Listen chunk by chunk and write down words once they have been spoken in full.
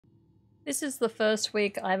This is the first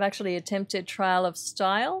week I've actually attempted Trial of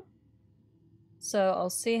Style. So I'll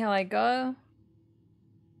see how I go.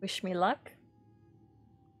 Wish me luck.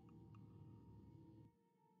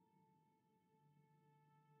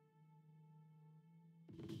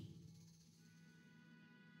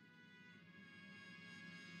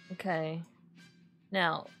 Okay.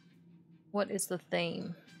 Now, what is the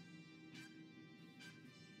theme?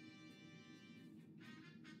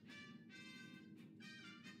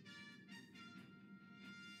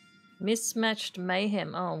 Mismatched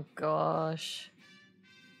mayhem. Oh gosh.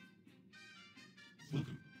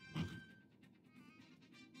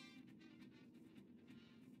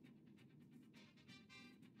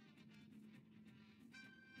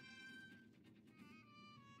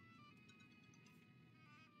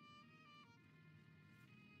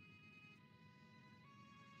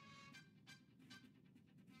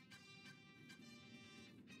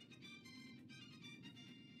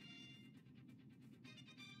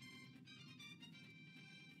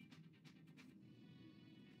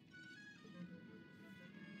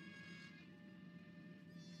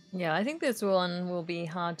 Yeah, I think this one will be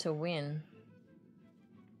hard to win.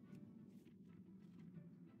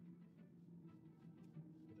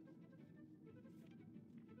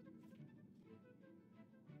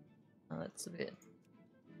 Oh, that's a bit...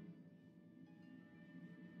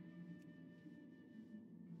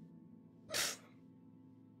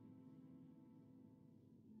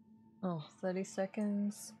 Oh, 30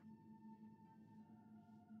 seconds.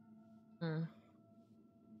 Hmm.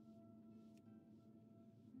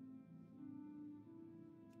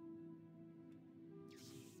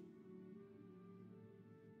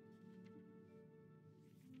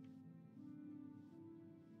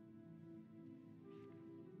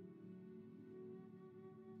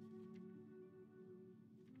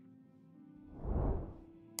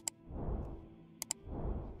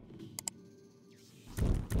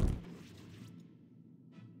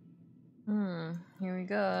 Here we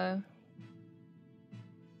go.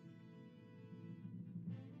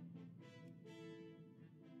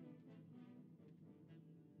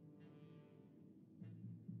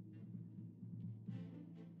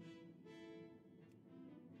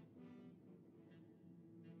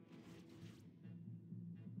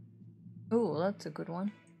 Ooh, that's a good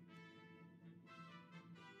one.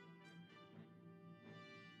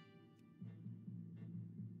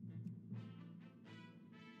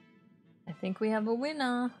 I think we have a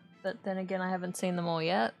winner, but then again I haven't seen them all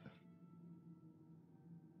yet.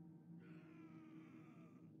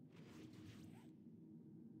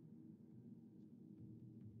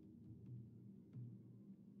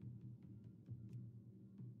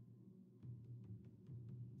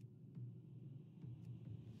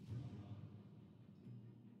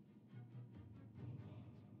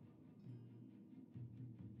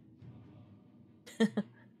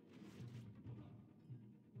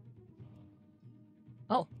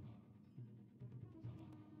 Oh.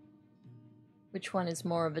 Which one is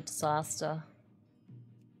more of a disaster?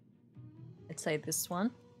 I'd say this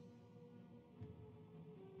one.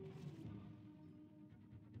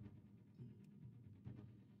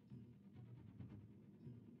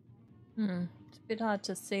 It's a bit hard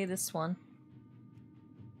to see this one.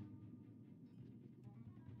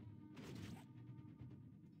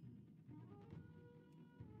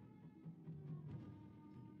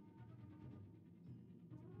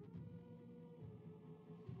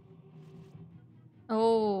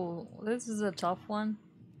 Oh, this is a tough one.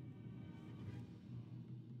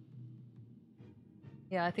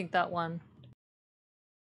 Yeah, I think that one.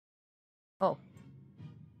 Oh.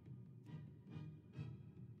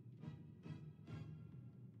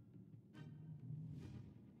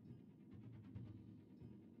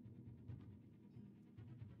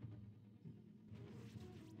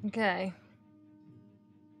 Okay.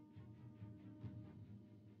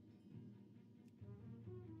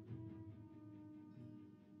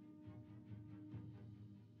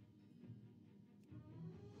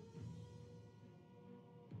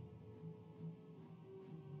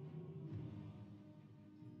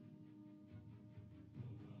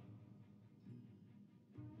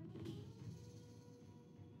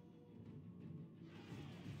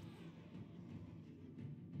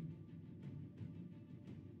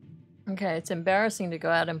 Okay, it's embarrassing to go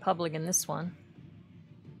out in public in this one.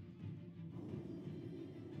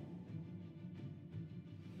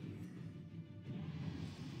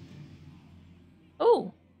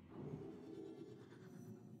 Oh!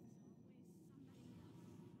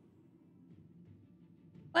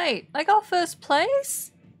 Wait, I got first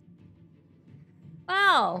place?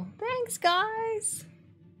 Wow, thanks, guys!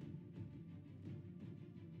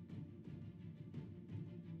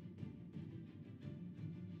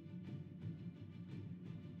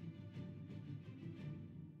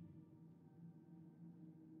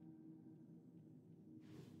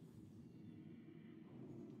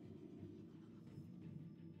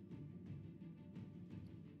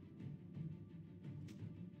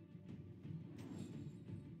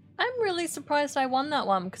 really surprised I won that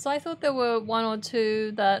one because I thought there were one or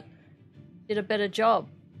two that did a better job.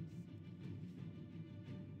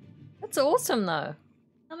 That's awesome though.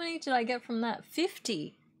 How many did I get from that?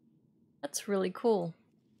 50. That's really cool.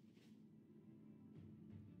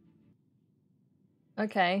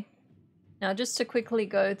 Okay. Now just to quickly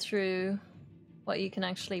go through what you can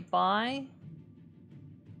actually buy.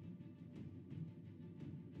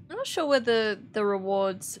 I'm not sure whether the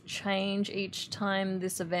rewards change each time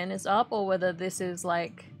this event is up or whether this is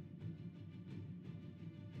like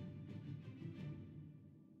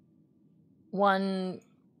one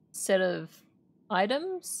set of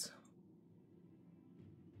items.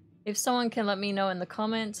 If someone can let me know in the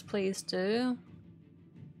comments, please do.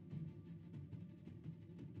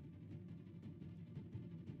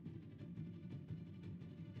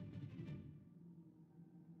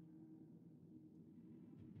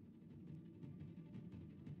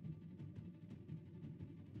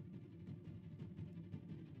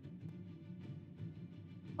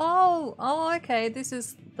 Oh, okay, this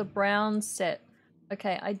is the brown set.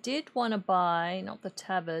 Okay, I did want to buy, not the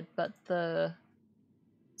tabard, but the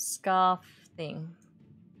scarf thing.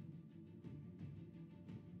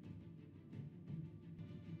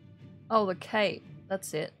 Oh, the cape,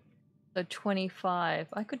 that's it. So 25,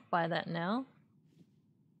 I could buy that now.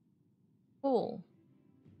 Cool.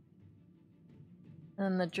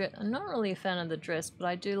 And the dress, I'm not really a fan of the dress, but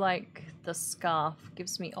I do like the scarf,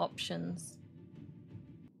 gives me options.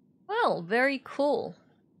 Well, very cool.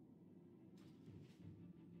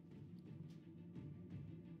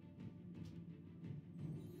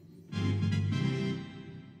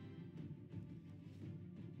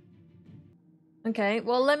 Okay,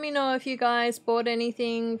 well let me know if you guys bought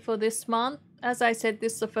anything for this month. As I said,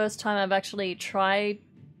 this is the first time I've actually tried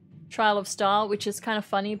Trial of Style, which is kind of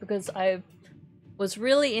funny because I was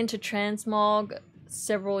really into transmog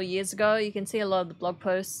several years ago. You can see a lot of the blog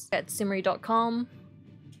posts at simmery.com.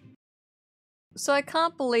 So I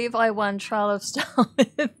can't believe I won Trial of Style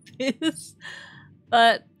with this.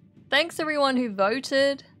 But thanks everyone who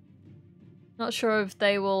voted. Not sure if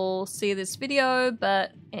they will see this video,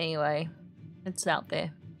 but anyway, it's out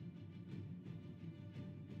there.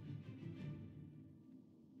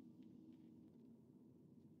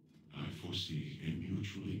 I foresee a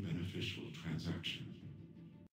mutually beneficial transaction.